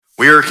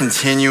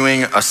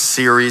continuing a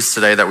series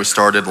today that we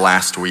started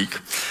last week.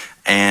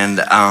 And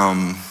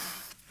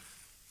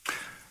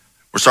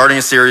we're starting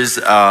a series,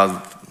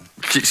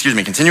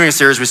 continuing a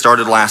series we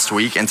started last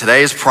week. And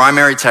today's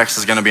primary text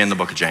is going to be in the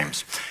book of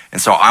James. And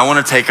so I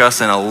want to take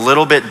us in a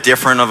little bit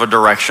different of a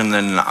direction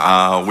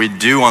than we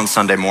do on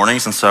Sunday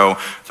mornings. And so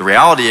the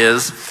reality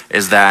is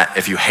that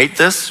if you hate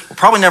this, we'll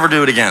probably never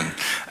do it again.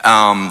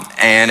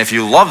 And if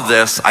you love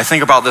this, I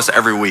think about this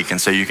every week.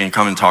 And so you can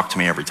come and talk to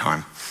me every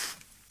time.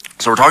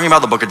 So we're talking about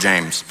the book of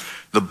James.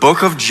 The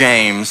book of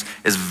James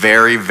is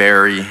very,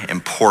 very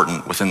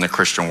important within the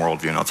Christian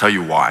worldview. And I'll tell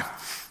you why.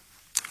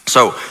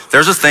 So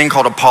there's this thing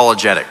called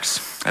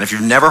apologetics. And if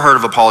you've never heard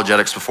of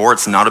apologetics before,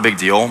 it's not a big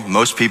deal.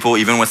 Most people,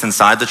 even with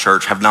inside the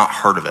church, have not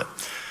heard of it.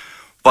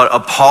 But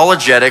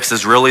apologetics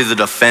is really the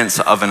defense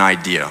of an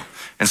idea.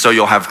 And so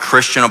you'll have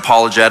Christian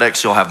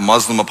apologetics, you'll have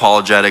Muslim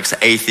apologetics,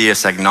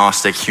 atheists,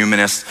 agnostic,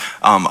 humanists.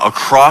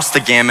 Across the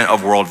gamut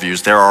of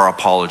worldviews, there are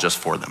apologists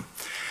for them.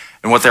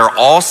 And what they're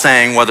all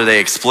saying, whether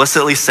they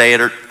explicitly say it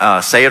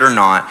or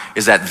not,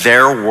 is that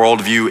their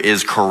worldview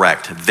is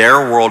correct. Their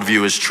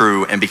worldview is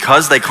true, and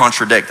because they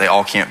contradict, they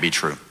all can't be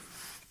true.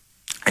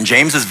 And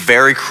James is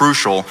very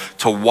crucial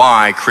to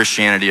why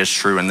Christianity is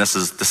true, and this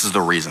is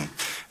the reason.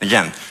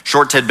 Again,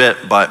 short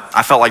tidbit, but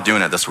I felt like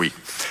doing it this week.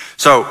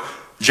 So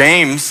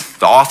James,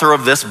 the author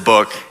of this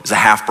book, is a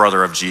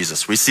half-brother of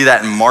Jesus. We see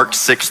that in Mark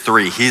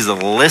 6:3. He's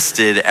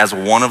listed as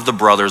one of the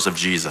brothers of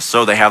Jesus.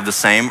 So they have the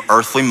same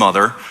earthly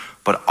mother,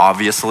 but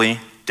obviously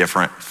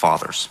different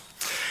fathers.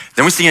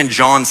 Then we see in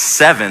John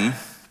 7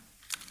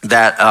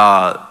 that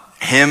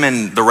him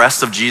and the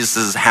rest of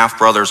Jesus'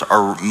 half-brothers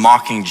are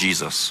mocking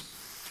Jesus.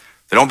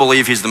 They don't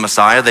believe he's the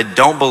Messiah. They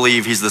don't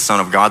believe he's the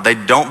Son of God. They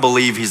don't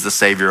believe he's the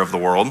Savior of the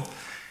world.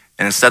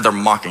 And instead they're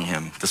mocking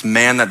him. This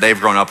man that they've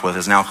grown up with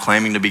is now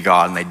claiming to be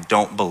God, and they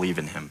don't believe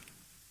in him.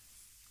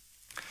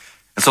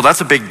 And so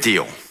that's a big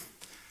deal.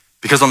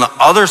 Because on the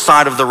other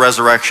side of the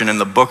resurrection in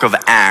the book of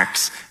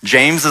Acts,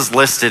 James is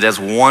listed as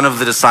one of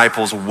the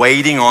disciples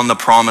waiting on the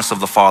promise of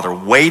the Father,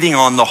 waiting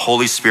on the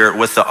Holy Spirit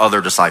with the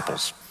other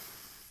disciples.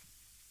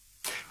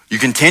 You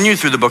continue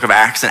through the book of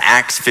Acts, in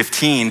Acts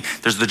 15,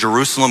 there's the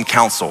Jerusalem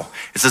Council.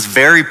 It's this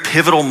very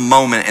pivotal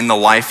moment in the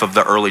life of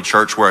the early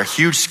church where a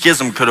huge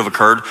schism could have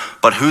occurred,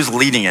 but who's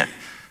leading it?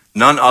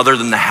 None other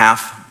than the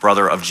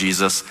half-brother of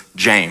Jesus,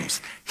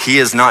 James. He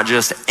is not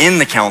just in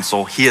the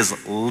council, he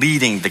is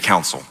leading the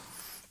council.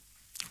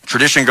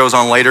 Tradition goes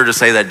on later to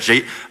say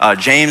that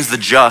James the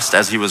Just,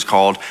 as he was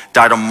called,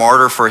 died a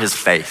martyr for his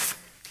faith.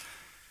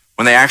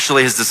 When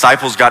his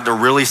disciples got to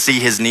really see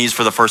his knees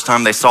for the first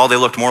time, they saw they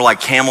looked more like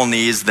camel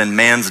knees than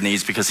man's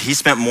knees because he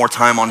spent more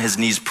time on his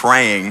knees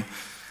praying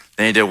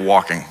than he did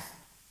walking.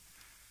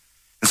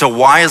 And so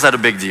why is that a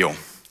big deal?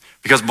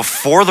 Because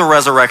before the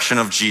resurrection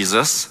of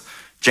Jesus,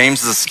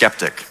 James is a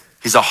skeptic.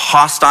 He's a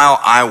hostile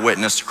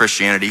eyewitness to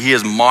Christianity. He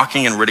is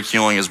mocking and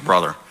ridiculing his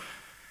brother.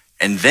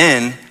 And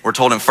then we're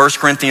told in 1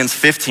 Corinthians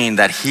 15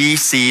 that he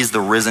sees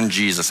the risen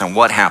Jesus. And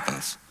what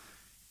happens?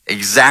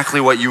 Exactly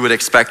what you would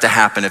expect to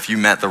happen if you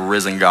met the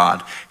risen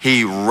God.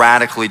 He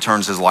radically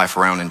turns his life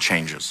around and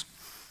changes.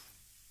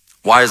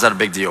 Why is that a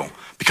big deal?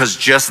 Because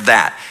just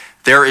that,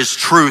 there is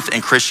truth in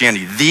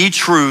Christianity. The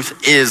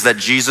truth is that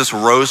Jesus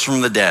rose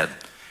from the dead.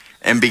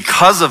 And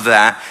because of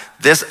that,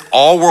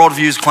 all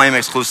worldviews claim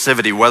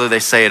exclusivity, whether they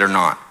say it or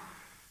not.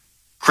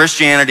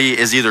 Christianity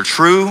is either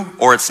true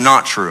or it's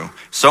not true.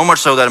 So much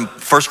so that in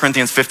 1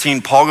 Corinthians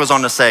 15, Paul goes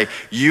on to say,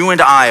 you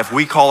and I, if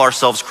we call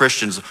ourselves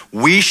Christians,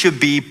 we should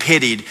be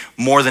pitied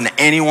more than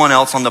anyone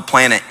else on the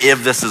planet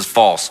if this is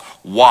false.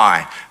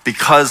 Why?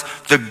 Because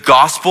the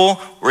gospel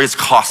is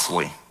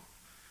costly.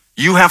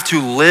 You have to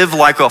live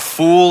like a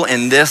fool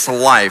in this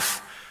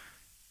life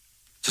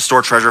to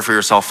store treasure for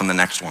yourself in the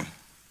next one.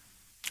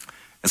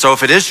 And so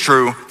if it is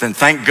true, then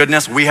thank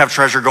goodness we have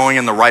treasure going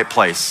in the right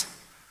place.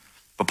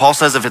 But Paul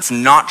says if it's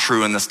not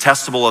true in this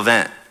testable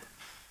event,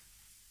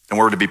 then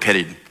we're to be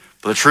pitied.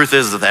 But the truth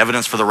is that the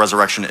evidence for the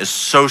resurrection is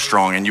so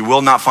strong, and you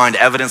will not find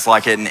evidence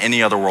like it in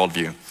any other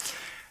worldview.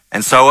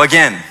 And so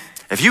again,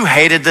 if you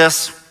hated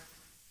this,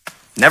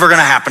 never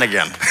gonna happen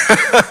again.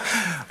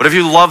 But if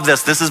you love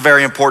this is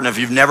very important. If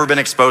you've never been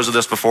exposed to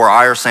this before,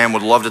 I or Sam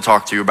would love to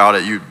talk to you about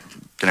it. You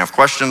can have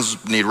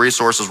questions, need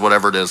resources,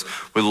 whatever it is.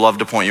 We'd love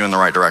to point you in the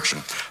right direction.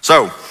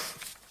 So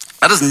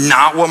that is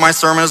not what my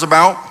sermon is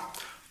about.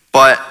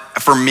 But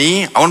for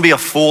me, I want to be a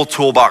full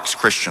toolbox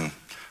Christian.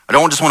 I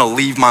don't just want to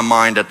leave my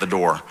mind at the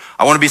door.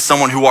 I want to be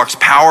someone who walks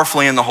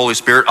powerfully in the Holy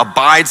Spirit,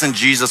 abides in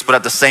Jesus, but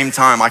at the same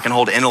time, I can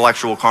hold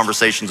intellectual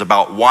conversations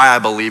about why I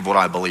believe what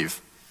I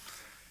believe.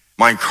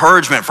 My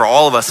encouragement for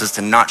all of us is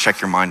to not check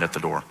your mind at the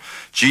door.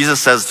 Jesus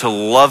says to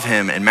love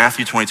him in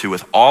Matthew 22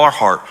 with all our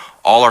heart,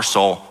 all our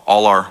soul,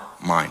 all our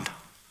mind.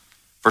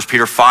 1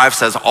 Peter 5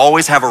 says,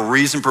 always have a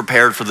reason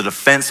prepared for the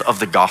defense of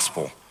the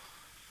gospel.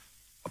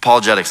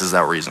 Apologetics is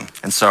that reason.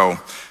 And so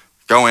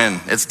go in.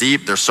 It's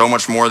deep. There's so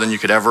much more than you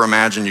could ever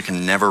imagine. You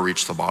can never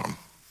reach the bottom.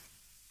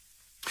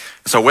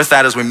 So with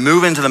that, as we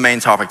move into the main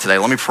topic today,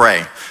 let me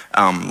pray.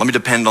 Let me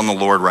depend on the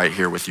Lord right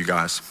here with you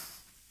guys.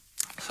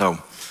 So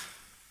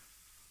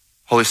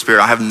Holy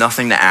Spirit, I have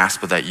nothing to ask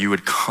but that you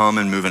would come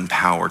and move in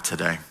power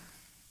today.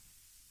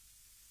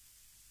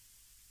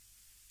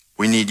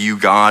 We need you,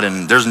 God,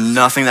 and there's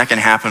nothing that can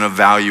happen of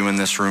value in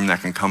this room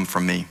that can come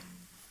from me.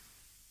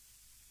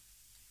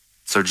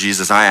 So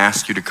Jesus, I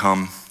ask you to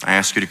come. I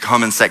ask you to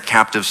come and set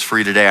captives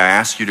free today. I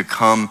ask you to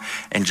come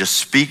and just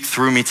speak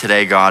through me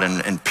today, God,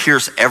 and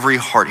pierce every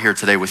heart here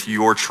today with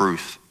your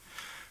truth.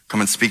 Come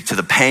and speak to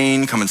the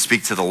pain, come and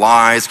speak to the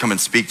lies, come and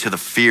speak to the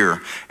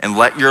fear, and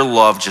let your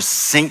love just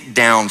sink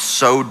down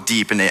so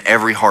deep into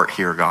every heart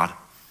here, God.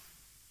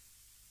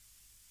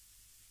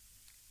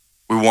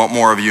 We want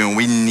more of you, and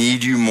we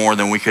need you more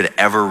than we could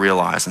ever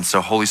realize. And so,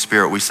 Holy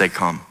Spirit, we say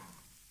come.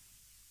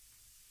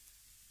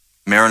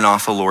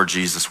 Maranatha, Lord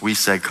Jesus, we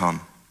say come.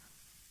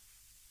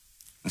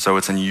 And so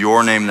it's in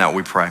your name that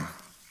we pray.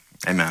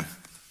 Amen.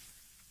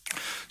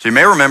 So you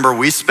may remember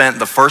we spent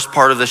the first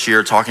part of this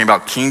year talking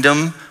about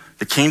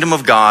the kingdom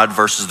of God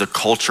versus the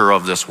culture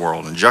of this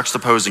world, and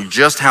juxtaposing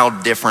just how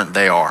different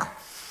they are.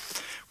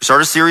 We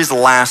started a series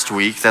last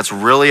week that's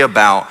really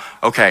about,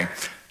 okay,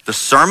 the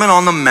Sermon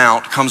on the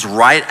Mount comes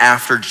right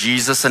after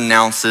Jesus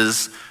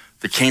announces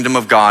the kingdom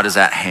of God is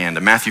at hand.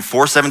 In Matthew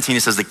 4:17, he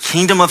says, the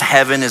kingdom of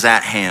heaven is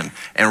at hand.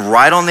 And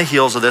right on the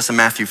heels of this, in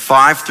Matthew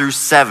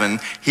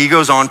 5-7, he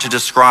goes on to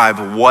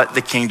describe what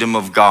the kingdom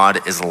of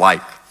God is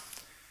like.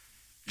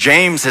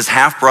 James, his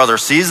half-brother,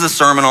 sees the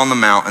Sermon on the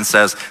Mount and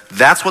says,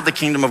 that's what the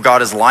kingdom of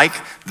God is like.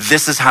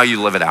 This is how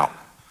you live it out.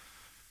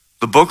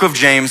 The book of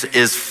James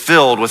is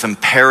filled with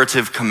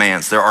imperative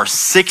commands. There are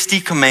 60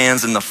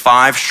 commands in the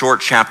 5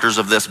 short chapters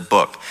of this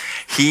book.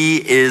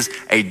 He is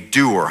a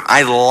doer.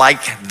 I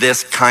like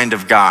this kind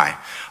of guy.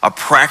 A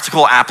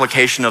practical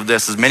application of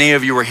this, as many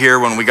of you were here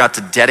when we got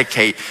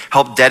to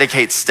help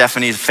dedicate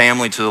Stephanie's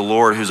family to the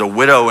Lord, who's a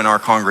widow in our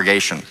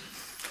congregation.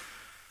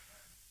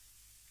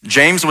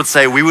 James would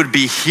say we would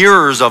be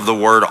hearers of the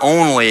word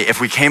only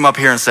if we came up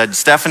here and said,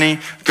 Stephanie,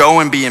 go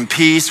and be in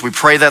peace. We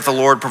pray that the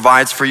Lord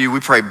provides for you. We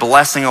pray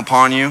blessing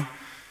upon you.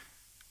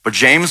 But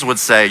James would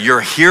say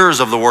you're hearers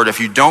of the word if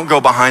you don't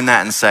go behind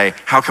that and say,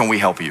 how can we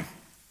help you?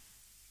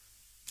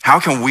 How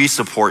can we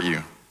support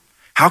you?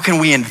 How can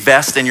we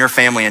invest in your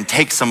family and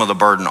take some of the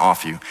burden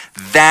off you?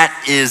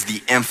 That is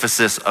the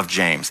emphasis of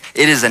James.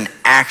 It is an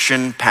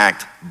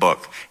action-packed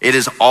book. It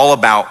is all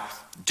about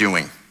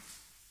doing.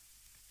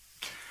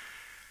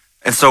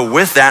 And so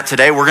with that,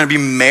 today we're going to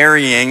be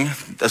marrying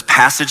this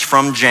passage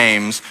from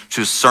James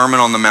to Sermon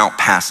on the Mount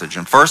passage.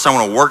 And first I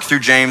want to work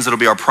through James. It'll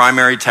be our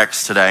primary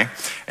text today.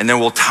 And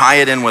then we'll tie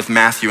it in with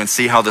Matthew and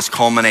see how this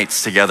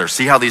culminates together.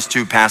 See how these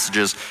two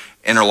passages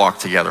interlock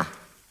together.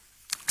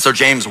 So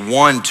James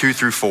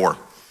 1:2-4.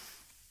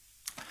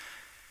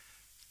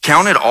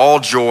 Count it all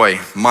joy,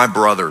 my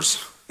brothers,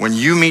 when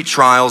you meet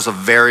trials of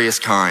various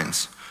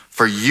kinds.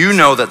 For you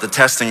know that the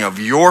testing of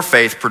your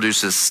faith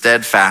produces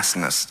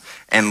steadfastness.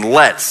 And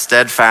let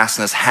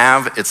steadfastness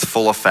have its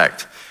full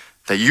effect,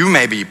 that you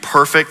may be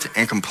perfect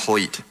and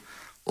complete,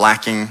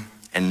 lacking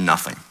in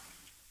nothing.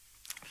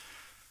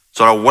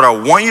 So what I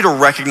want you to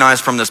recognize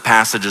from this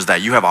passage is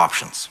that you have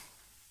options.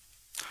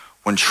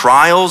 When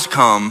trials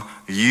come,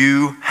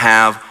 you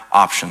have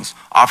options.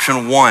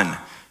 Option 1,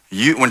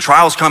 when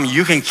trials come,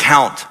 you can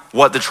count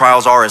what the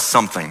trials are as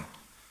something.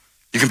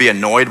 You can be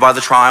annoyed by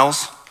the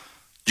trials.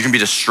 You can be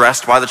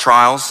distressed by the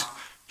trials.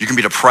 You can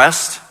be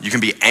depressed. You can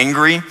be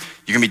angry.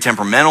 You can be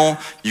temperamental,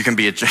 you can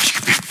be a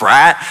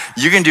brat,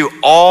 you can do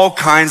all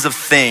kinds of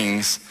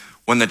things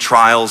when the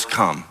trials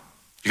come.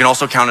 You can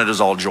also count it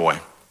as all joy.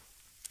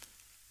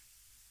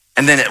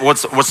 And then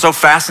what's so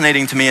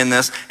fascinating to me in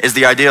this is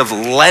the idea of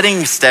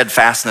letting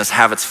steadfastness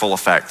have its full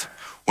effect.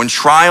 When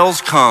trials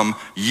come,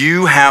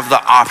 you have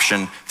the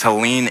option to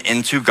lean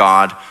into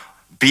God,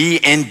 be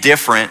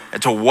indifferent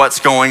to what's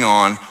going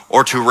on,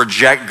 or to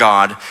reject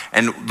God.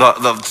 And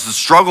the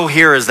struggle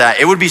here is that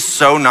it would be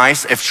so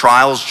nice if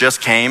trials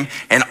just came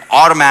and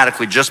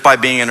automatically, just by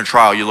being in a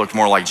trial, you looked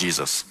more like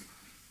Jesus.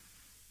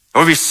 It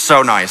would be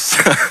so nice.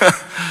 But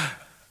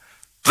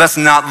that's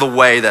not the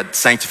way that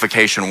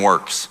sanctification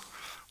works.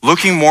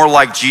 Looking more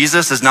like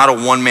Jesus is not a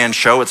one-man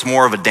show, it's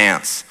more of a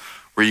dance,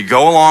 where you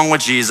go along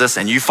with Jesus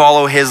and you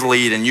follow his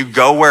lead and you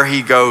go where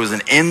he goes,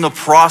 and in the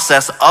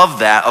process of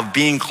that, of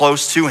being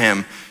close to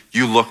him,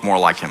 you look more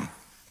like him.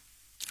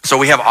 So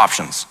we have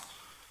options.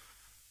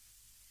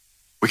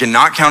 We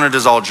cannot count it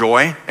as all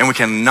joy, and we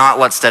cannot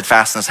let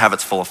steadfastness have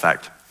its full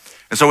effect.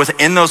 And so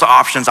within those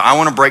options, I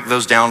want to break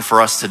those down for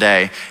us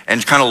today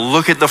and kind of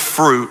look at the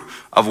fruit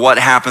of what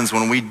happens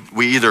when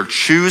we either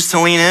choose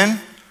to lean in or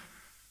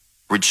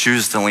we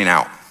choose to lean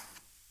out.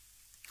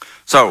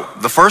 So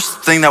the first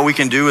thing that we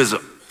can do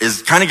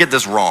is kind of get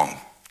this wrong.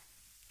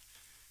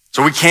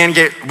 So we can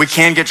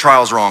get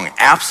trials wrong,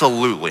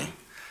 absolutely.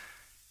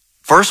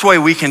 First way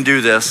we can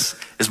do this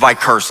is by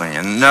cursing.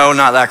 And no,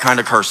 not that kind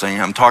of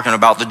cursing. I'm talking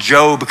about the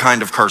Job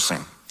kind of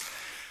cursing.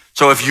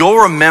 So if you'll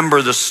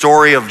remember the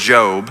story of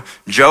Job,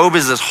 Job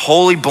is this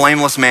holy,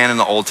 blameless man in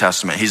the Old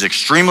Testament. He's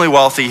extremely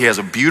wealthy. He has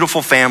a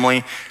beautiful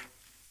family.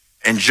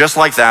 And just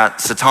like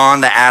that, Satan,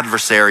 the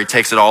adversary,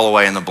 takes it all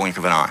away in the blink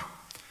of an eye.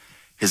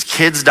 His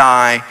kids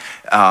die.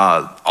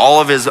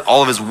 All of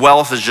his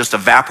wealth is just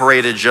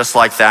evaporated just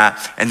like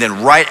that. And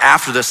then right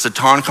after this,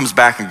 Satan comes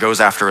back and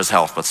goes after his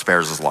health, but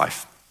spares his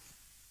life.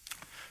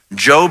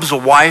 Job's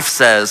wife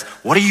says,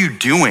 "What are you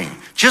doing?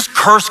 Just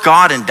curse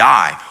God and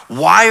die.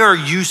 Why are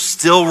you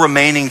still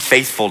remaining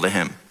faithful to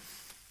him?"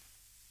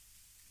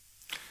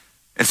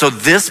 And so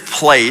this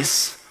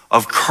place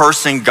of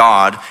cursing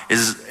God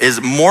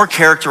is more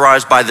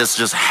characterized by this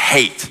just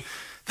hate,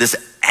 this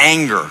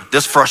anger,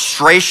 this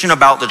frustration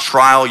about the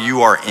trial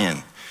you are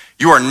in.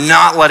 You are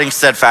not letting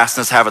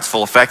steadfastness have its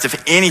full effect.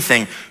 If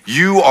anything,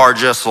 you are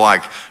just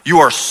like, you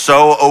are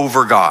so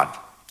over God.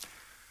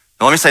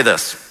 Now let me say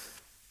this.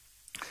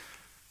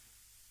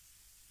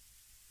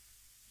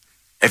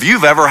 If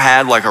you've ever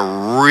had like a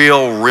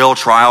real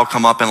trial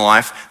come up in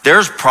life,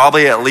 there's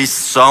probably at least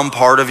some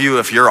part of you,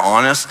 if you're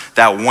honest,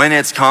 that when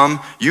it's come,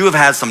 you have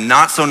had some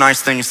not so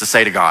nice things to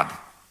say to God.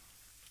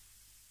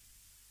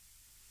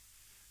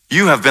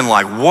 You have been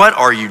like, "What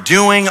are you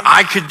doing?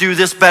 I could do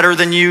this better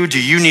than you.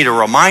 Do you need a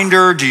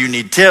reminder? Do you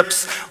need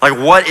tips? Like,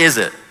 what is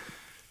it?"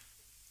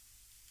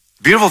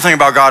 The beautiful thing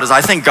about God is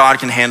I think God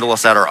can handle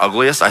us at our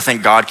ugliest. I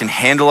think God can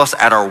handle us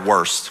at our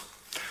worst.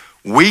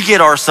 We get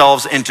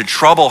ourselves into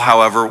trouble,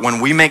 however, when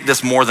we make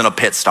this more than a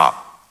pit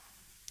stop.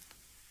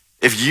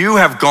 If you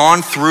have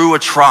gone through a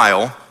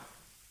trial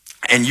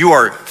and you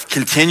are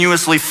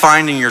continuously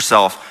finding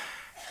yourself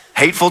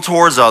hateful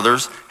towards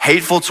others,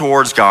 hateful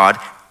towards God,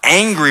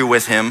 angry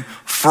with him,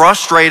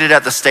 frustrated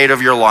at the state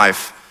of your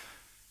life,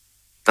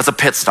 that's a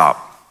pit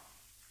stop.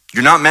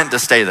 You're not meant to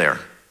stay there.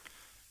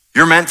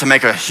 You're meant to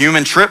make a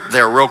human trip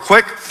there real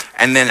quick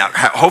and then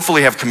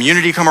hopefully have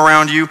community come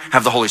around you,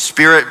 have the Holy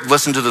Spirit,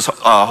 listen to the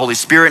Holy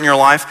Spirit in your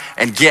life,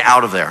 and get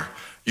out of there.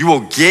 You will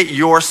get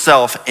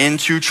yourself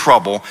into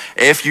trouble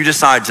if you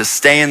decide to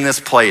stay in this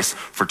place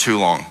for too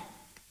long.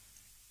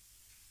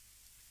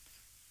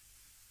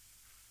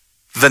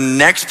 The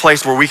next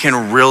place where we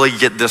can really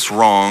get this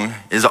wrong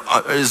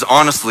is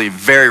honestly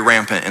very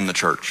rampant in the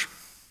church.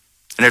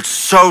 And it's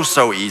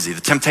so easy.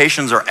 The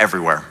temptations are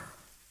everywhere.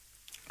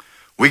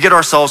 We get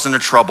ourselves into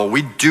trouble.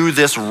 We do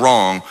this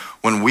wrong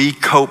when we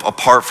cope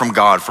apart from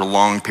God for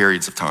long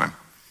periods of time.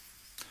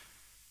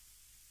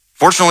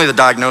 Fortunately, the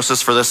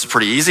diagnosis for this is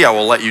pretty easy. I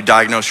will let you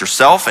diagnose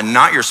yourself and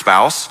not your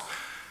spouse.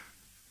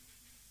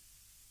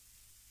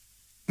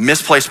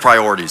 Misplaced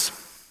priorities.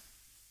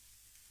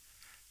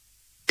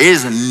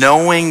 Is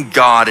knowing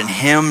God and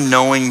him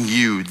knowing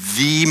you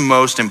the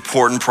most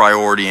important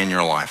priority in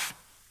your life?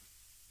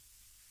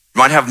 You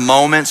might have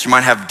moments, you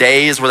might have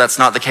days where that's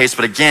not the case,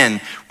 but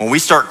again, when we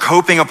start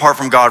coping apart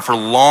from God for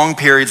long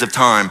periods of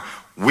time,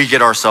 we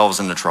get ourselves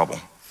into trouble.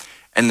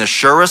 And the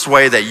surest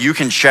way that you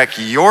can check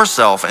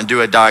yourself and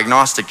do a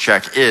diagnostic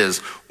check is,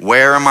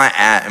 where am I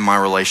at in my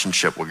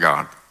relationship with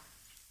God?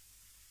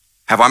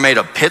 Have I made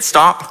a pit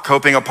stop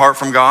coping apart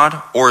from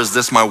God, or is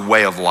this my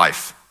way of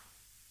life?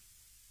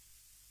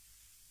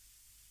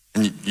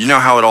 And you know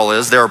how it all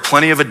is. There are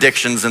plenty of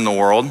addictions in the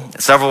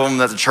world, several of them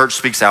that the church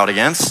speaks out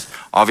against.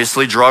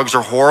 Obviously, drugs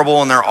are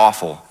horrible and they're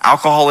awful.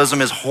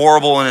 Alcoholism is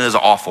horrible and it is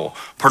awful.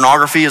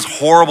 Pornography is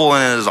horrible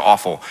and it is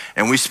awful.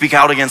 And we speak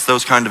out against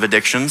those kind of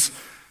addictions.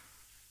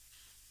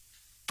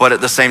 But at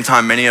the same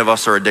time, many of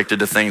us are addicted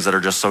to things that are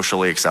just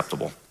socially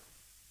acceptable.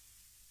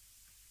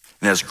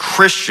 And as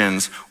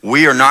Christians,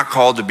 we are not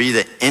called to be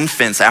the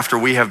infants after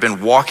we have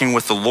been walking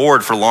with the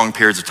Lord for long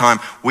periods of time.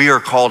 We are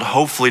called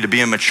hopefully to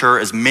be mature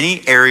as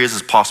many areas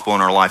as possible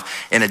in our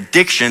life. And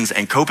addictions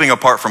and coping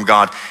apart from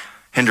God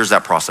hinders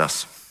that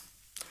process.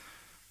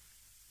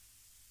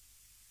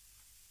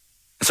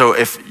 So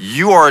if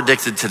you are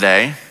addicted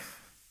today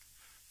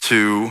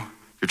to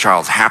your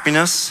child's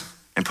happiness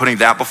and putting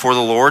that before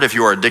the Lord, if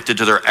you are addicted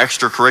to their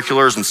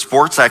extracurriculars and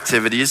sports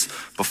activities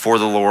before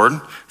the Lord,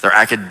 their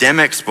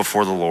academics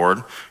before the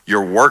Lord,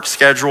 your work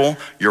schedule,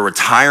 your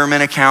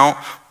retirement account,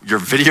 your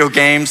video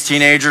games,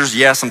 teenagers,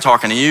 yes, I'm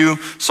talking to you,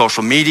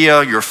 social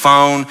media, your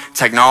phone,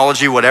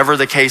 technology, whatever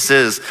the case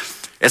is,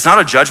 it's not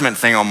a judgment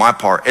thing on my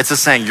part. It's a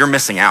saying you're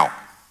missing out.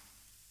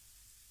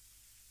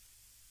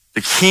 The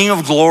King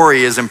of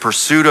Glory is in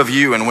pursuit of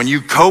you, and when you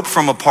cope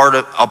from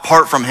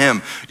apart from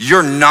him,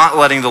 you're not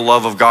letting the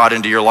love of God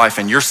into your life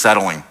and you're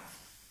settling.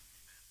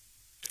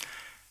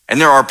 And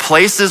there are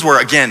places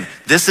where, again,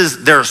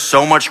 there's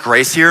so much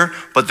grace here,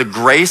 but the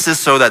grace is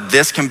so that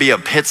this can be a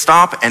pit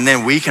stop and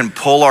then we can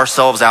pull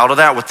ourselves out of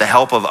that with the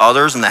help of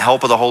others and the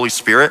help of the Holy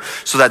Spirit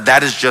so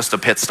that is just a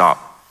pit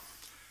stop.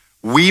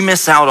 We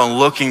miss out on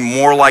looking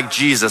more like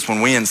Jesus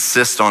when we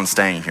insist on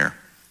staying here.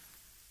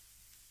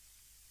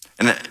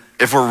 And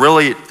if we're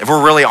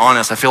really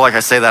honest, I feel like I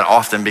say that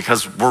often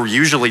because we're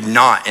usually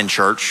not in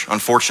church,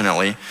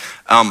 unfortunately.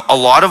 A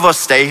lot of us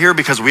stay here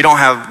because we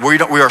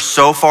are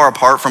so far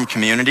apart from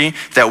community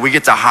that we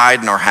get to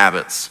hide in our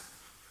habits.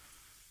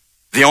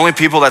 The only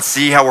people that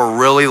see how we're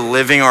really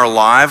living our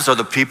lives are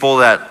the people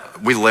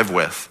that we live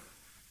with.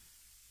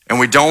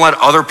 And we don't let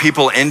other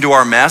people into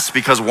our mess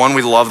because one,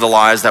 we love the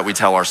lies that we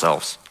tell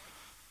ourselves.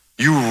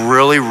 You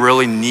really,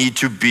 really need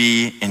to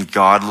be in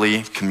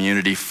godly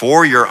community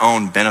for your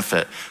own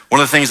benefit.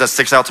 One of the things that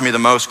sticks out to me the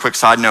most, quick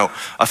side note,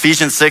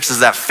 Ephesians 6 is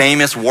that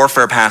famous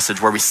warfare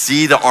passage where we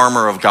see the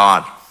armor of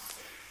God.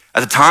 At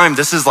the time,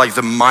 this is like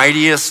the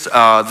mightiest,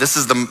 this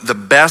is the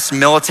best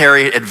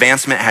military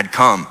advancement had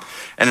come.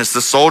 And it's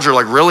the soldier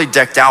like really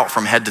decked out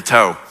from head to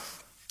toe.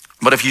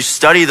 But if you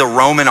study the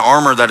Roman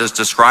armor that is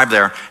described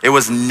there, it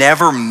was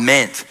never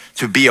meant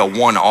to be a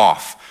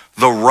one-off.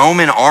 The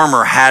Roman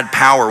armor had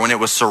power when it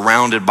was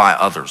surrounded by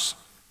others.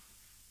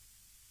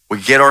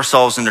 We get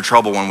ourselves into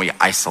trouble when we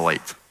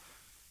isolate.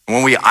 And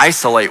when we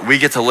isolate, we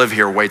get to live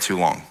here way too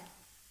long.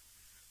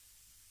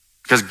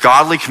 Because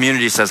godly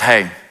community says,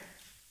 hey,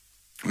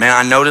 man,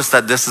 I noticed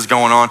that this is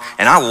going on,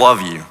 and I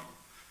love you.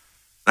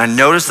 And I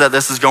noticed that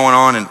this is going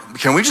on, and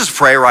can we just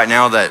pray right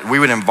now that we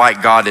would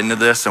invite God into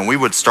this and we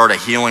would start a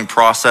healing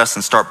process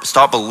and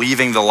stop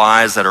believing the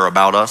lies that are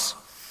about us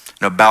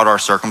and about our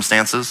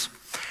circumstances?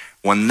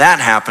 When that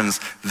happens,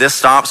 this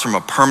stops from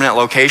a permanent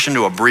location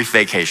to a brief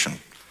vacation.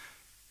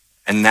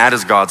 And that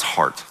is God's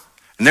heart.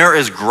 And there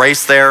is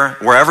grace there,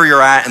 wherever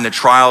you're at in the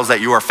trials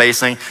that you are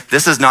facing.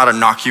 This is not a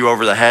knock you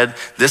over the head.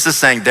 This is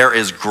saying there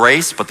is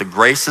grace, but the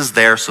grace is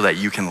there so that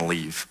you can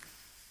leave.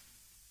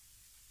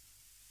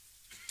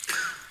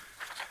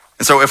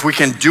 And so if we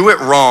can do it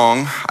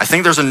wrong, I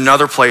think there's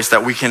another place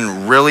that we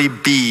can really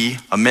be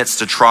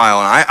amidst a trial.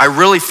 And I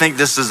really think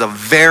this is a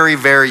very,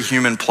 very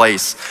human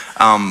place.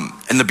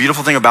 And the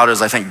beautiful thing about it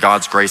is I think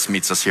God's grace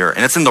meets us here.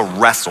 And it's in the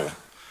wrestle.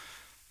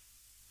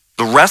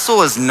 The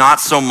wrestle is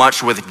not so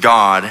much with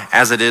God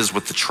as it is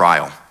with the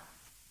trial.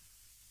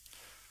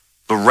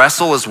 The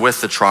wrestle is with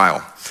the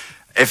trial.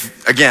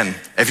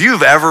 If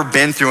you've ever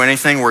been through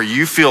anything where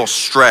you feel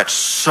stretched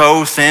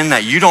so thin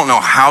that you don't know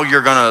how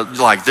you're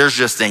gonna, like there's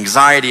just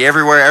anxiety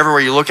everywhere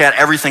you look at,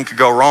 everything could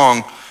go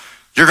wrong,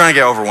 you're gonna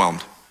get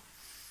overwhelmed.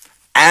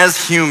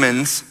 As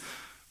humans,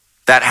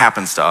 that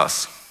happens to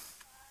us.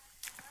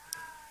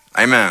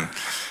 Amen.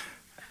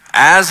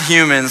 As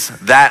humans,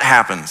 that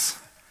happens.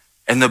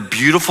 And the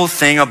beautiful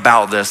thing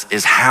about this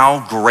is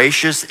how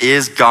gracious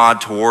is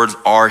God towards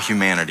our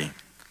humanity.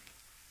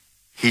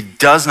 He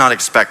does not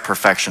expect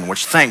perfection,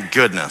 which thank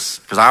goodness,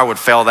 because I would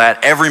fail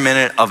that every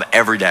minute of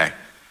every day.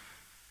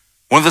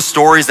 One of the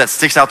stories that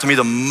sticks out to me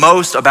the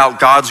most about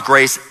God's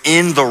grace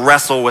in the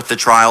wrestle with the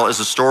trial is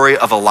the story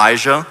of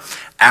Elijah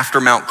after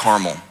Mount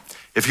Carmel.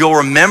 If you'll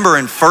remember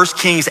in 1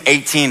 Kings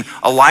 18,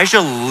 Elijah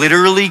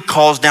literally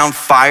calls down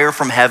fire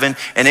from heaven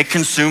and it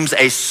consumes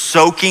a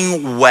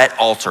soaking wet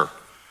altar.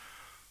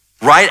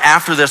 Right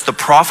after this, the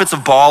prophets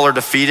of Baal are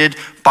defeated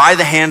by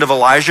the hand of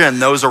Elijah and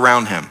those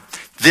around him.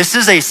 This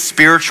is a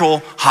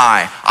spiritual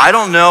high. I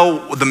don't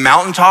know the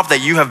mountaintop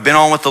that you have been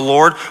on with the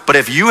Lord, but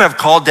if you have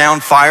called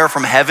down fire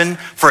from heaven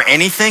for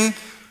anything,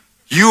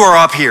 you are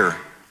up here.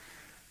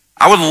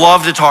 I would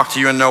love to talk to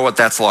you and know what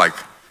that's like.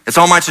 It's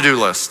on my to-do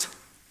list.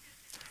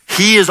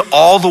 He is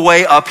all the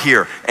way up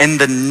here. In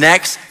the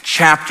next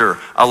chapter,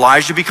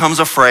 Elijah becomes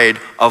afraid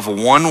of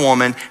one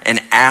woman and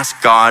asks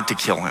God to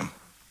kill him.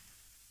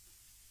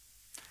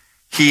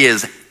 He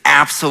is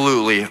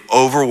absolutely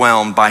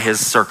overwhelmed by his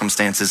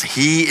circumstances.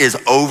 He is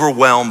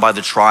overwhelmed by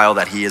the trial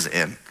that he is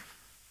in.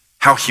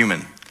 How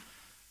human.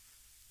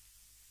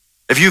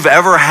 If you've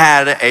ever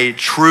had a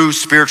true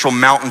spiritual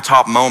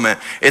mountaintop moment,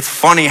 it's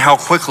funny how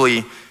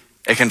quickly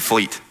it can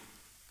fleet.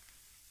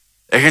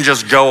 It can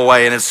just go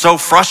away, and it's so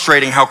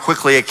frustrating how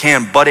quickly it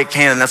can, but it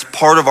can, and that's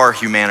part of our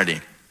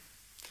humanity.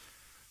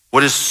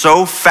 What is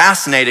so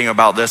fascinating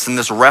about this and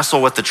this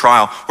wrestle with the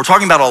trial, we're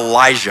talking about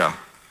Elijah.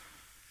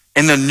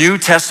 In the New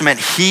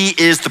Testament, he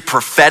is the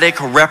prophetic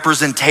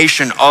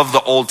representation of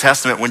the Old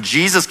Testament. When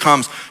Jesus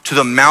comes to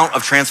the Mount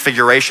of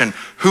Transfiguration,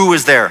 who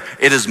is there?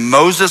 It is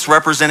Moses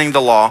representing the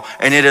law,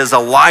 and it is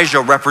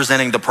Elijah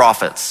representing the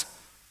prophets.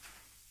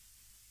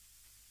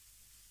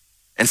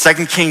 In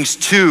 2 Kings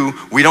 2,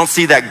 we don't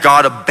see that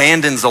God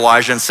abandons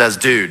Elijah and says,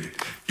 dude,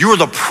 you are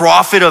the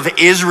prophet of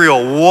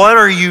Israel. What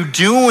are you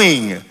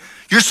doing?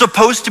 You're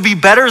supposed to be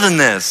better than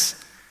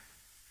this.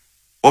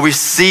 What we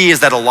see is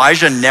that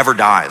Elijah never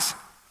dies.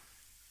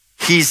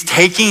 He's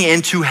taken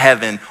into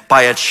heaven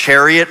by a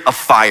chariot of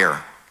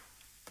fire.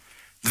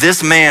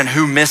 This man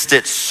who missed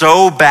it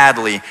so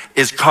badly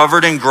is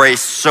covered in grace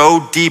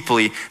so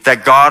deeply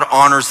that God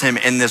honors him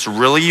in this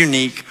really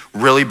unique,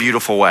 really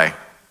beautiful way.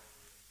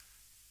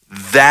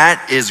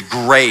 That is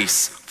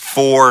grace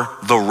for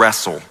the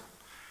wrestle.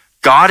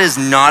 God is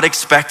not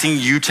expecting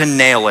you to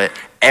nail it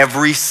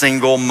every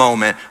single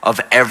moment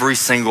of every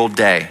single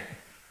day.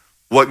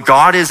 What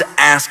God is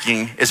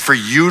asking is for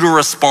you to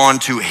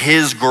respond to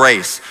his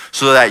grace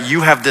so that you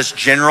have this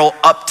general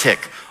uptick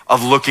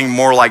of looking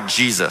more like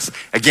Jesus.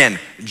 Again,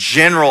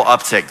 general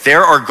uptick.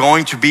 There are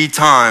going to be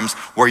times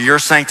where your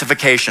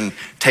sanctification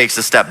takes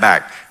a step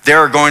back. There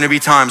are going to be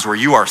times where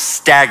you are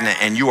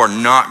stagnant and you are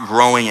not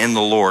growing in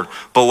the Lord.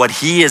 But what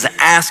he is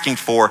asking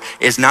for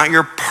is not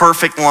your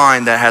perfect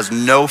line that has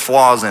no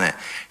flaws in it.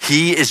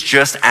 He is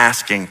just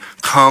asking,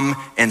 come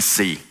and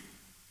see.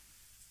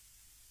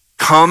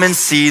 Come and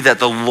see that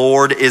the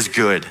Lord is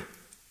good.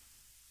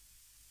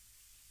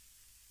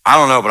 I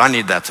don't know, but I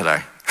need that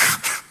today.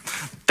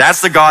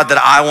 That's the God that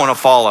I want to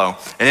follow.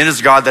 And it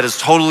is a God that is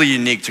totally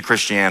unique to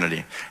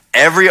Christianity.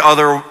 Every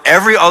other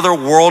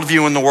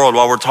worldview in the world,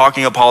 while we're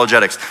talking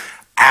apologetics,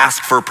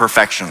 ask for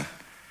perfection.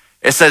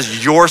 It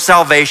says your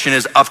salvation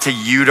is up to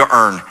you to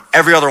earn.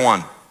 Every other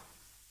one.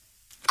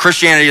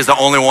 Christianity is the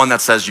only one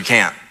that says you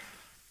can't.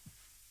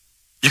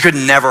 You could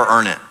never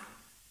earn it.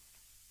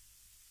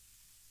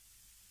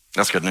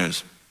 That's good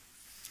news.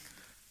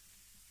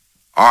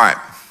 All right.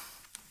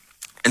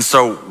 And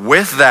so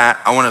with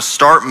that, I want to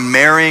start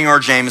marrying our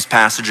James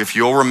passage. If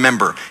you'll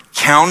remember,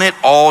 count it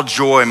all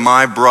joy,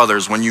 my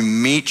brothers, when you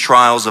meet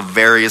trials of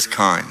various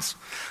kinds.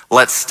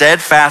 Let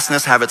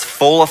steadfastness have its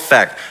full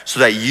effect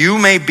so that you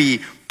may be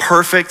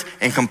perfect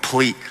and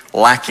complete,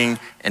 lacking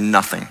in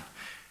nothing.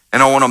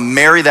 And I want to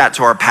marry that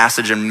to our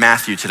passage in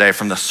Matthew today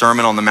from the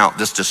Sermon on the Mount,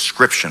 this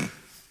description.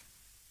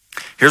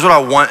 Here's what I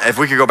want. If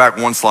we could go back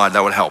one slide,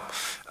 that would help.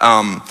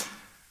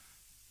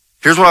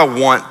 Here's what I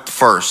want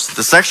first.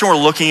 The section we're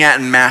looking at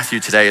in Matthew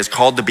today is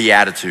called the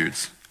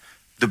Beatitudes.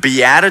 The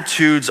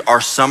Beatitudes are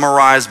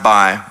summarized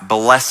by,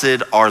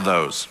 blessed are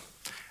those.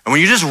 And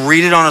when you just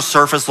read it on a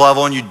surface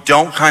level and you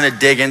don't kind of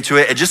dig into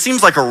it, it just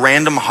seems like a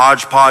random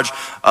hodgepodge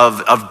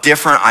of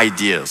different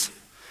ideas.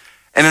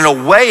 And in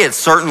a way it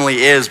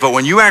certainly is, but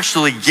when you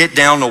actually get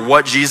down to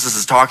what Jesus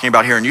is talking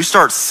about here and you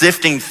start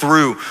sifting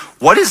through,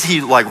 what is he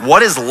like,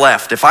 what is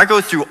left? If I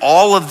go through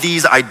all of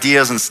these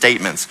ideas and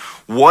statements,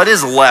 what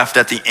is left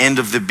at the end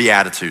of the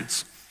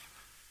Beatitudes?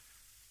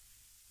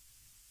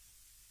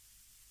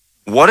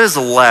 What is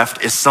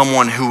left is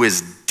someone who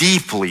is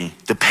deeply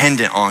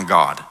dependent on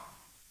God.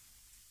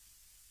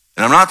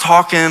 And I'm not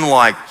talking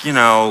like,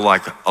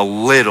 like a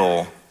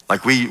little,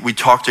 like we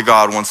talk to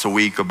God once a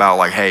week about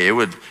like, hey, it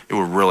would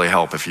really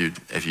help if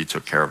you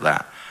took care of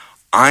that.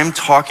 I'm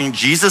talking,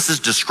 Jesus is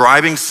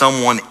describing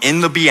someone in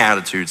the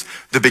Beatitudes,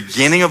 the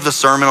beginning of the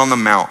Sermon on the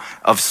Mount,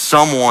 of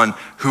someone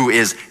who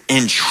is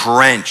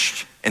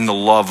entrenched in the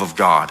love of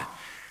God.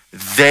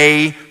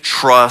 They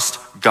trust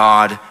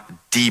God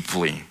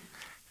deeply.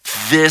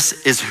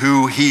 This is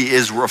who he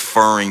is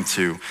referring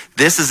to.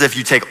 This is, if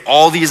you take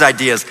all these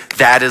ideas,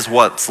 that is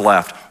what's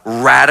left.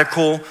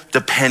 Radical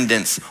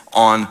dependence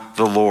on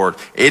the Lord.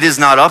 It is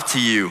not up to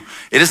you.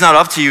 It is not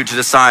up to you to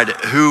decide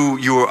who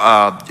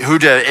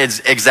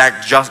to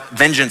exact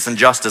vengeance and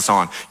justice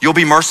on. You'll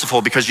be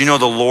merciful because you know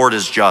the Lord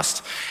is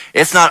just.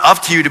 It's not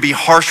up to you to be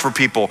harsh for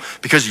people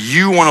because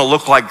you want to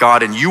look like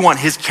God and you want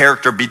his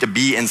character to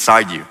be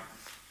inside you.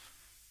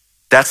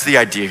 That's the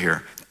idea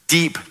here.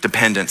 Deep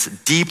dependence,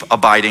 deep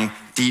abiding,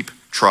 deep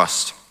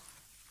trust.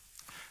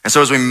 And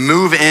so as we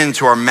move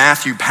into our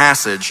Matthew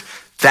passage,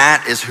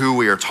 that is who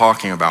we are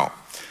talking about.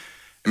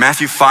 In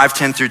Matthew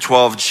 5:10 through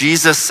 12,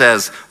 Jesus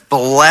says,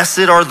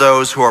 blessed are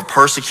those who are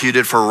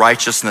persecuted for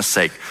righteousness'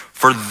 sake,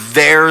 for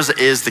theirs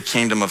is the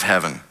kingdom of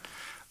heaven.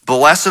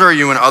 Blessed are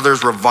you when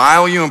others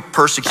revile you and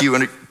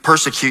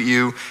persecute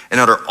you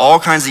and utter all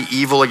kinds of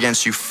evil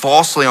against you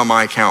falsely on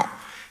my account.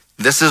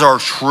 This is our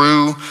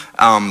true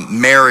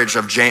marriage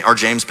of our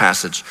James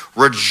passage.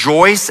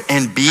 Rejoice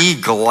and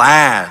be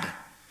glad,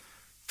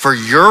 for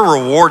your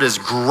reward is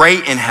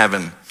great in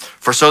heaven.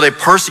 For so they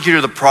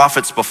persecuted the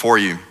prophets before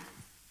you.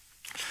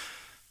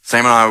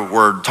 Sam and I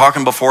were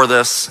talking before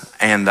this,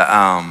 and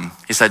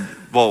he said,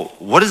 well,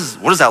 what does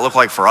that look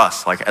like for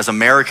us? Like as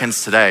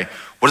Americans today,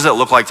 what does it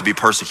look like to be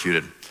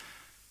persecuted?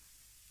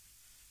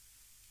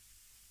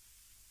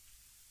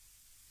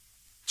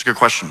 It's a good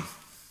question.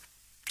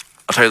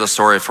 I'll tell you the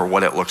story for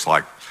what it looks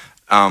like.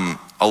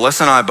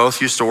 Alyssa and I both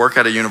used to work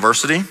at a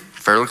university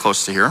fairly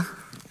close to here.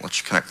 I'll let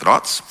you connect the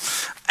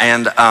dots.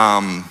 And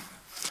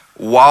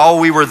while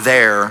we were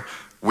there,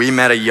 we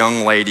met a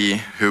young lady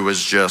who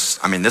was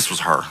just, this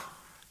was her.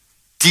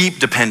 Deep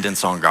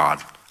dependence on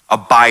God,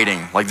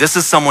 abiding. Like this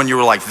is someone you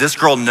were like, this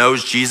girl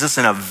knows Jesus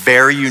in a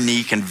very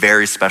unique and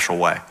very special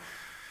way.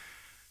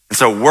 And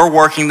so we're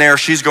working there,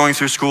 she's going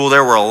through school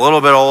there, we're a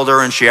little bit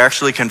older, and she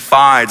actually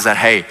confides that,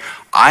 hey,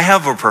 I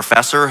have a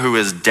professor who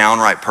is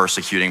downright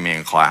persecuting me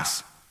in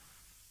class.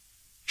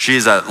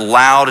 She's a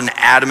loud and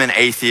adamant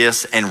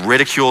atheist and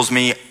ridicules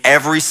me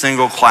every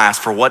single class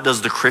for what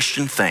does the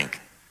Christian think.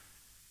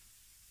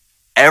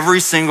 Every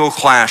single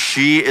class,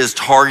 she is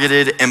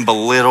targeted and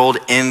belittled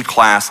in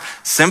class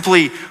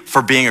simply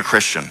for being a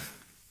Christian.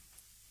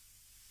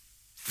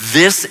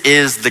 This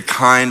is the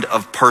kind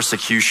of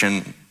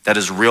persecution that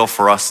is real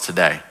for us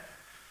today.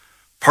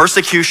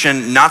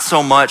 Persecution, not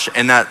so much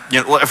in that,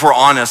 if we're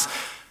honest,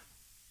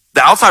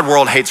 the outside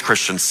world hates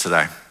Christians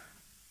today.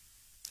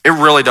 It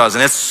really does,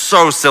 and it's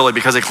so silly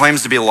because it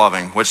claims to be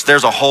loving, which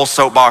there's a whole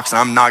soapbox, and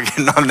I'm not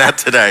getting on that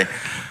today.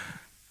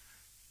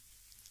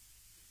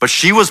 But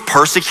she was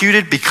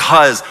persecuted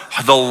because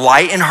the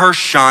light in her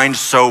shined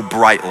so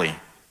brightly.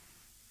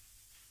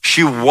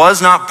 She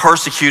was not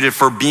persecuted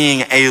for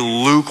being a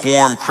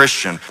lukewarm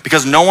Christian,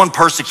 because no one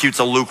persecutes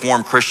a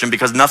lukewarm Christian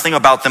because nothing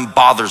about them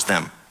bothers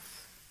them.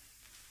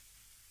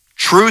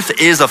 Truth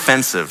is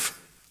offensive.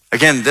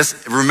 Again,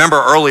 remember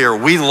earlier,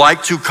 we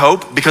like to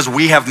cope because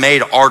we have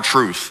made our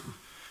truth.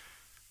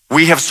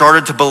 We have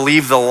started to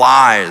believe the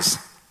lies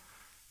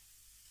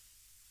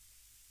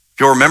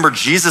You'll remember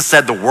Jesus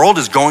said the world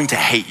is going to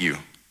hate you.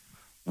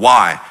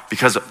 Why?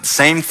 Because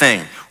same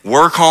thing.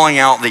 We're calling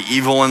out the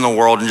evil in the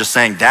world and just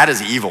saying that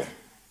is evil.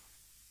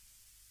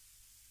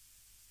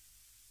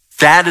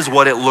 That is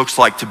what it looks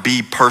like to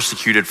be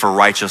persecuted for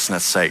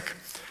righteousness' sake.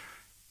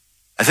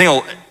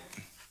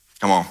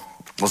 Come on,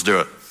 let's do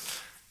it.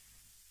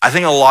 I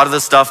think a lot of the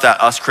stuff that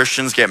us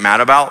Christians get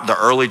mad about, the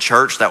early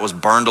church that was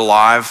burned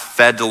alive,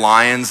 fed to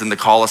lions in the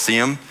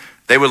Colosseum,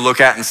 they would look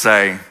at and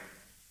say,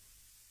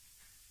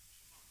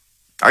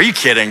 are you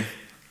kidding?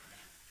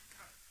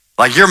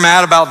 Like, you're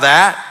mad about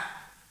that?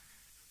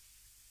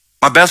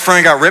 My best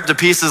friend got ripped to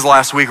pieces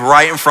last week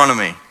right in front of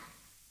me.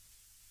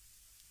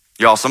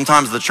 Y'all,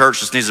 sometimes the church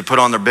just needs to put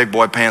on their big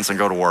boy pants and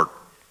go to work.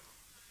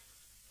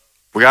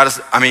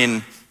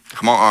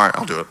 Come on, all right,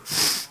 I'll do it.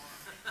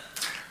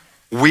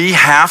 We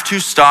have to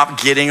stop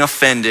getting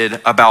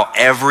offended about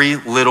every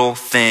little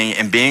thing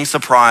and being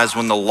surprised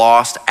when the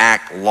lost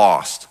act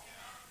lost.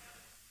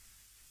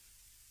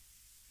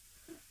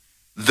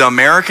 The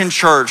American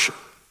church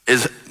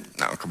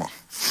come on.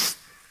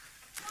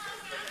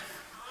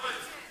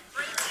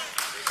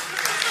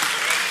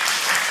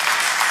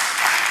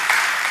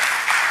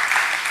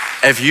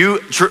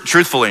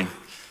 Truthfully,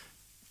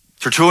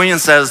 Tertullian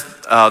says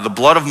the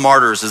blood of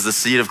martyrs is the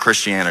seed of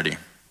Christianity.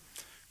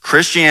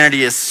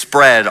 Christianity is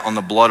spread on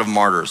the blood of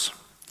martyrs.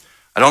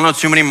 I don't know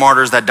too many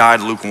martyrs that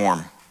died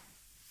lukewarm.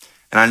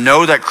 And I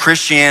know that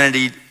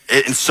Christianity,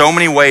 in so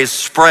many ways,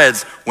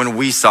 spreads when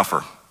we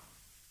suffer.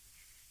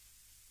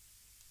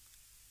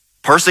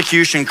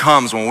 Persecution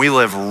comes when we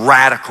live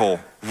radical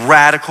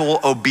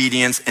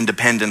obedience and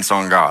dependence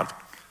on God.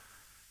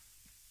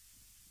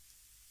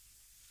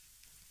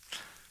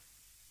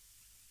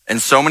 In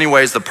so many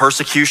ways, the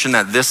persecution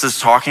that this is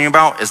talking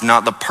about is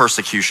not the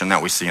persecution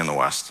that we see in the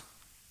West.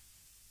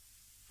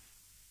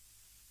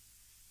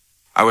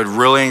 I would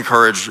really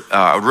encourage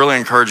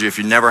you, if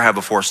you never have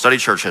before, study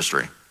church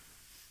history.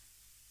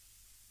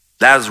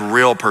 That is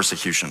real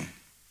persecution.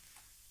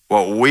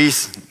 What we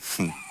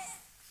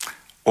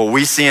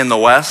see in the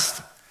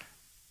West,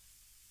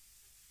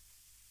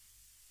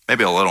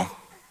 maybe a little,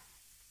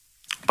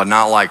 but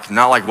not like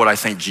what I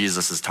think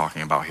Jesus is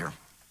talking about here.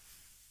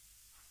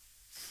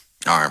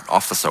 All right,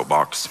 off the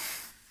soapbox.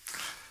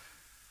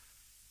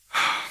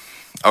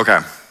 Okay.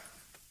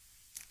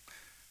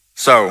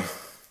 So,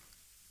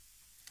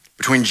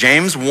 between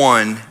James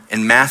 1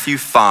 and Matthew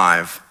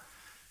 5,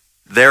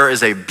 there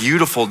is a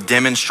beautiful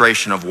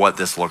demonstration of what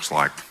this looks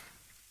like.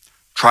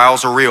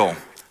 Trials are real.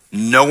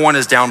 No one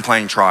is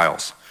downplaying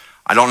trials.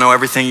 I don't know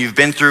everything you've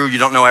been through. You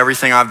don't know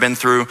everything I've been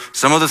through.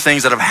 Some of the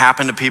things that have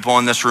happened to people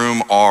in this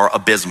room are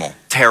abysmal,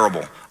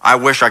 terrible. I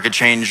wish I could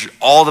change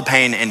all the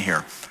pain in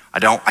here. I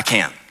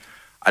can't.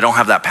 I don't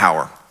have that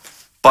power.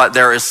 But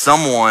there is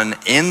someone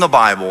in the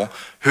Bible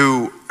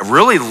who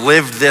really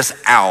lived this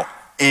out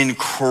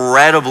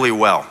incredibly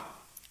well.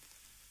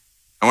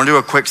 I want to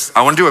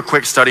do a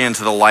quick study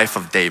into the life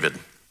of David.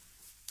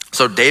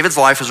 So David's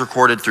life is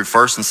recorded through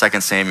 1st and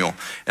 2nd Samuel.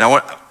 And I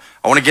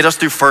want to get us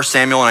through 1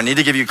 Samuel, and I need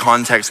to give you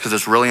context because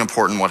it's really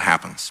important what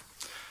happens.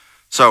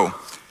 So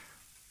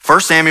 1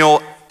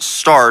 Samuel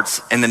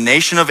starts, and the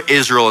nation of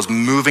Israel is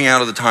moving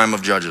out of the time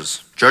of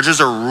Judges. Judges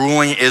are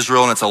ruling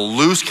Israel, and it's a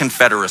loose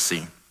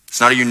confederacy. It's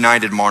not a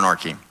united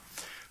monarchy.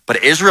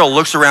 But Israel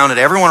looks around at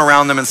everyone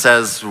around them and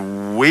says,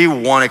 we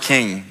want a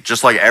king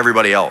just like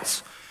everybody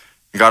else.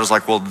 And God is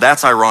like, well,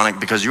 that's ironic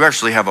because you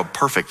actually have a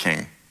perfect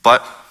king.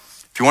 But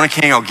if you want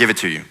a king, I'll give it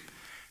to you.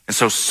 And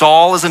so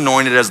Saul is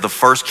anointed as the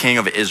first king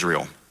of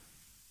Israel.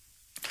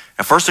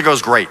 At first it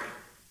goes great.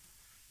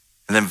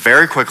 And then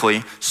very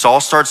quickly,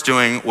 Saul starts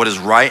doing what is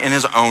right in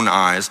his own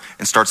eyes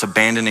and starts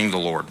abandoning the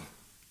Lord.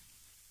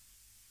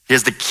 He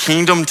has the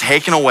kingdom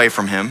taken away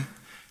from him,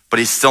 but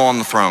he's still on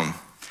the throne.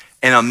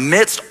 And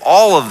amidst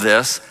all of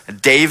this,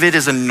 David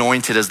is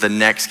anointed as the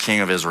next king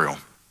of Israel.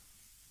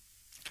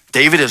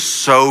 David is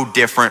so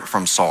different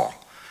from Saul.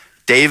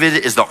 David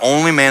is the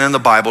only man in the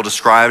Bible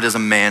described as a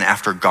man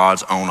after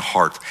God's own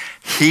heart.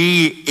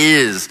 He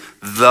is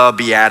the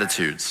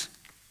Beatitudes.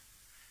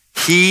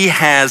 He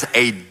has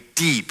a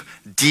deep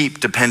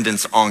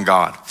dependence on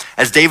God.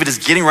 As David is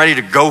getting ready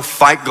to go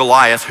fight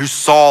Goliath, who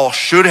Saul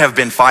should have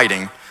been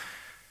fighting,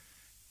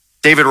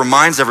 David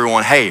reminds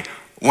everyone, hey,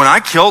 when I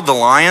killed the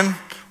lion,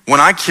 when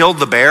I killed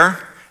the bear,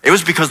 it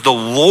was because the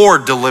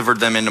Lord delivered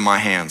them into my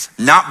hands,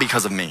 not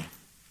because of me.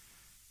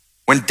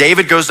 When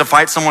David goes to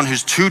fight someone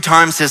who's 2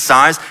 times his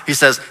size, he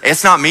says,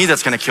 it's not me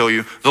that's gonna kill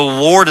you. The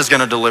Lord is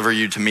gonna deliver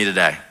you to me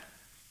today.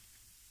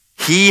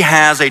 He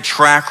has a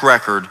track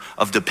record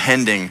of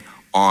depending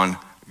on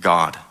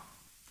God.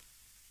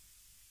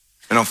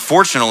 And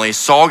unfortunately,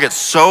 Saul gets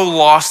so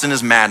lost in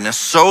his madness,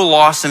 so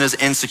lost in his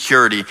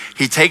insecurity,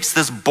 he takes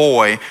this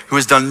boy who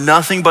has done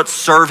nothing but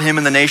serve him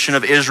and the nation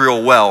of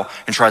Israel well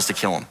and tries to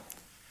kill him.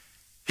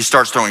 He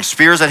starts throwing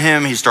spears at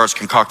him, he starts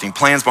concocting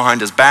plans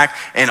behind his back,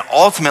 and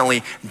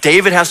ultimately,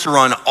 David has to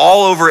run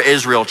all over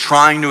Israel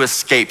trying to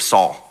escape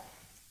Saul.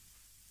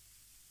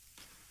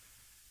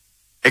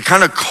 it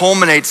kind of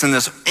culminates in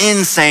this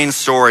insane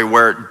story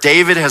where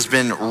David has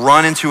been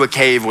run into a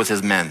cave with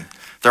his men.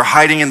 They're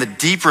hiding in the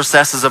deep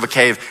recesses of a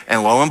cave,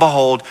 and lo and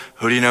behold,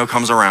 who do you know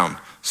comes around?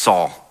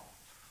 Saul.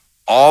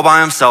 All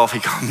by himself, he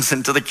comes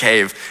into the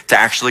cave to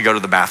actually go to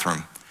the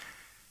bathroom.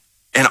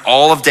 And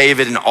all of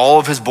David and all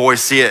of his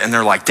boys see it, and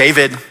they're like,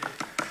 David,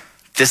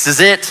 this is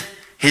it.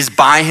 He's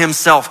by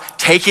himself.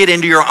 Take it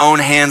into your own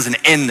hands and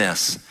end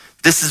this.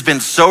 This has been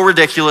so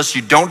ridiculous.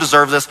 You don't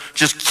deserve this.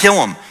 Just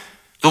kill him.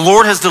 The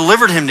Lord has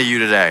delivered him to you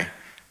today.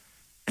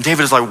 And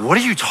David is like, what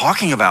are you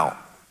talking about?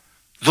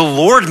 The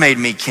Lord made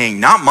me king,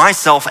 not my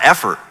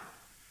self-effort.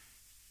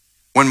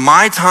 When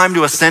my time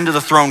to ascend to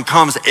the throne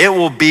comes, it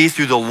will be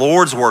through the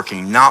Lord's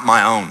working, not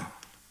my own.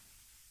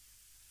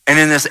 And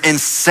in this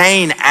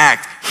insane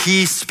act,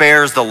 he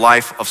spares the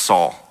life of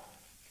Saul.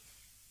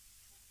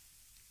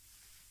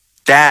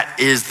 That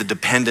is the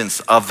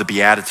dependence of the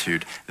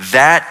beatitude.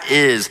 That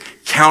is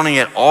counting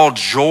it all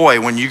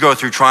joy when you go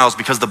through trials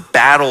because the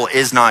battle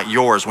is not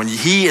yours. When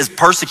he is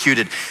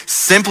persecuted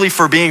simply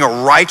for being a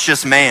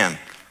righteous man,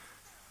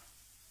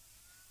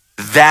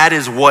 that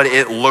is what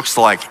it looks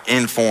like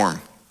in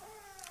form.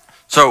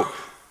 So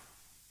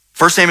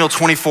 1 Samuel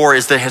 24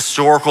 is the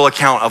historical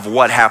account of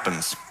what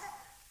happens.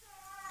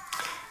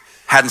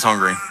 Haddon's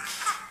hungry.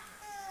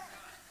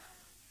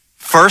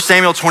 1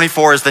 Samuel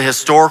 24 is the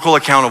historical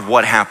account of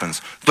what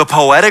happens. The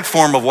poetic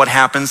form of what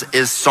happens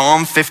is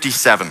Psalm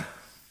 57.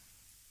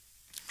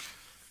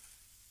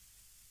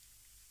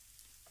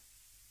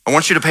 I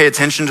want you to pay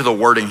attention to the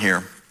wording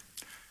here.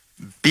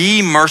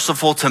 Be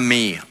merciful to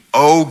me,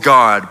 O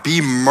God,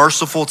 be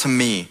merciful to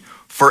me,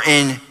 for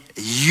in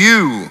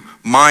you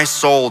my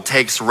soul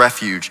takes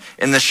refuge.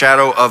 In the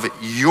shadow of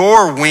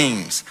your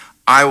wings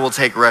I will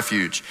take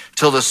refuge.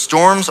 Till the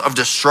storms of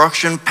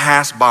destruction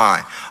pass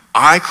by,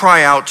 I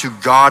cry out to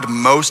God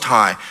Most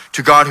High,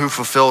 to God who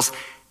fulfills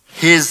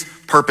his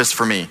purpose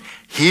for me.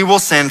 He will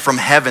send from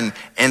heaven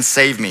and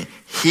save me.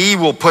 He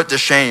will put to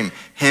shame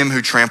him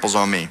who tramples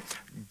on me.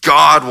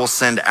 God will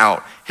send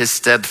out his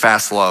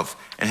steadfast love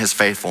and his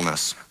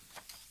faithfulness.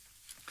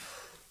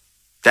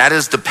 That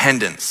is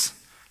dependence.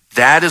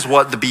 That is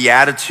what the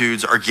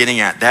Beatitudes are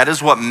getting at. That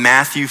is what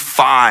Matthew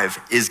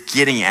 5 is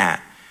getting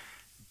at.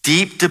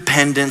 Deep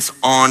dependence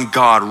on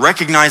God,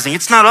 recognizing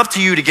it's not up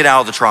to you to get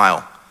out of the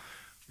trial.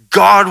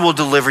 God will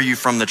deliver you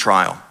from the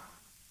trial.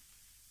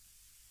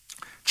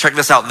 Check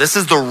this out. This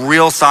is the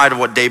real side of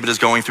what David is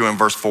going through in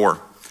verse 4.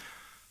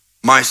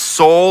 My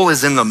soul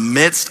is in the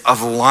midst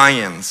of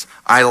lions.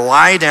 I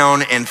lie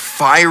down in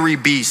fiery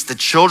beasts, the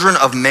children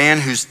of man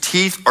whose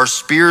teeth are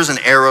spears and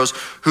arrows,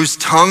 whose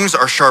tongues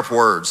are sharp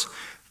words.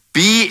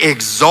 Be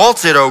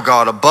exalted, O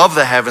God, above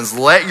the heavens.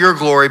 Let your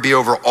glory be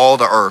over all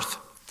the earth.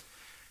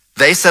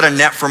 They set a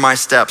net for my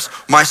steps.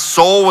 My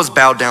soul was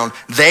bowed down.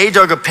 They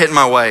dug a pit in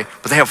my way,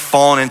 but they have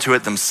fallen into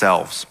it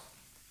themselves.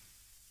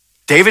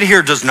 David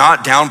here does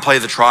not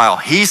downplay the trial.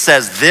 He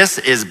says, this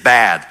is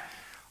bad.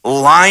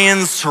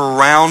 Lions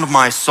surround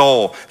my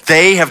soul.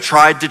 They have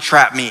tried to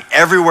trap me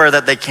everywhere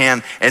that they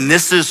can, and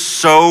this is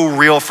so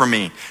real for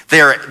me.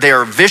 They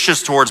are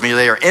vicious towards me.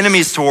 They are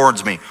enemies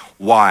towards me.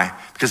 Why?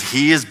 Because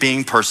he is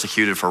being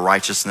persecuted for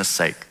righteousness'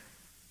 sake.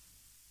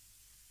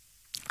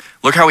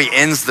 Look how he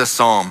ends this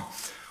psalm.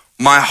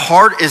 My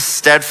heart is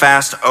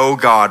steadfast, O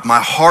God. My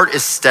heart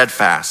is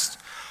steadfast.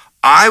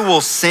 I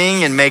will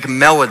sing and make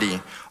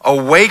melody.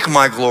 Awake,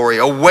 my glory.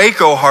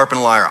 Awake, O harp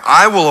and lyre.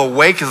 I will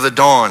awake the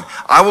dawn.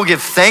 I will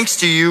give thanks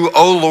to you,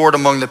 O Lord,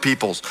 among the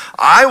peoples.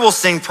 I will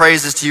sing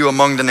praises to you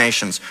among the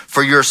nations.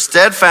 For your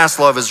steadfast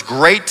love is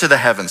great to the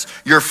heavens,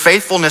 your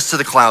faithfulness to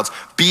the clouds.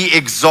 Be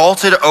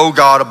exalted, O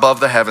God, above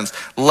the heavens.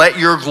 Let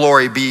your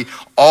glory be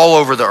all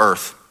over the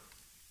earth.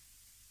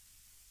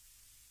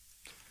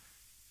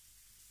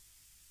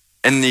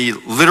 In the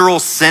literal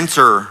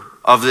center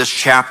of this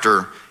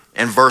chapter,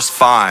 in verse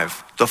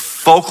 5, the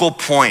focal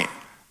point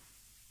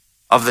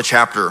of the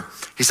chapter,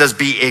 he says,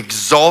 be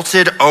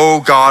exalted,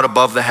 O God,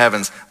 above the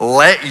heavens.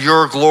 Let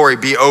your glory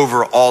be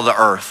over all the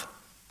earth.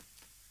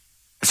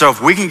 And so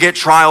if we can get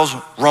trials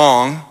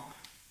wrong,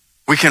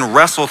 we can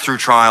wrestle through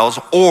trials,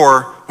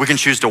 or we can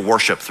choose to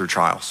worship through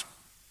trials.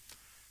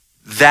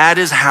 That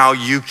is how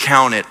you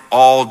count it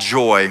all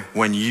joy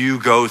when you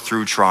go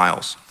through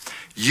trials.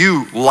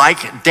 You,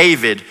 like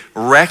David,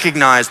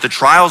 recognize the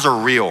trials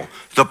are real.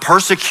 The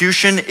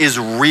persecution is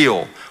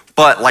real.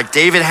 But like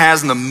David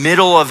has in the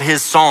middle of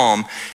his psalm,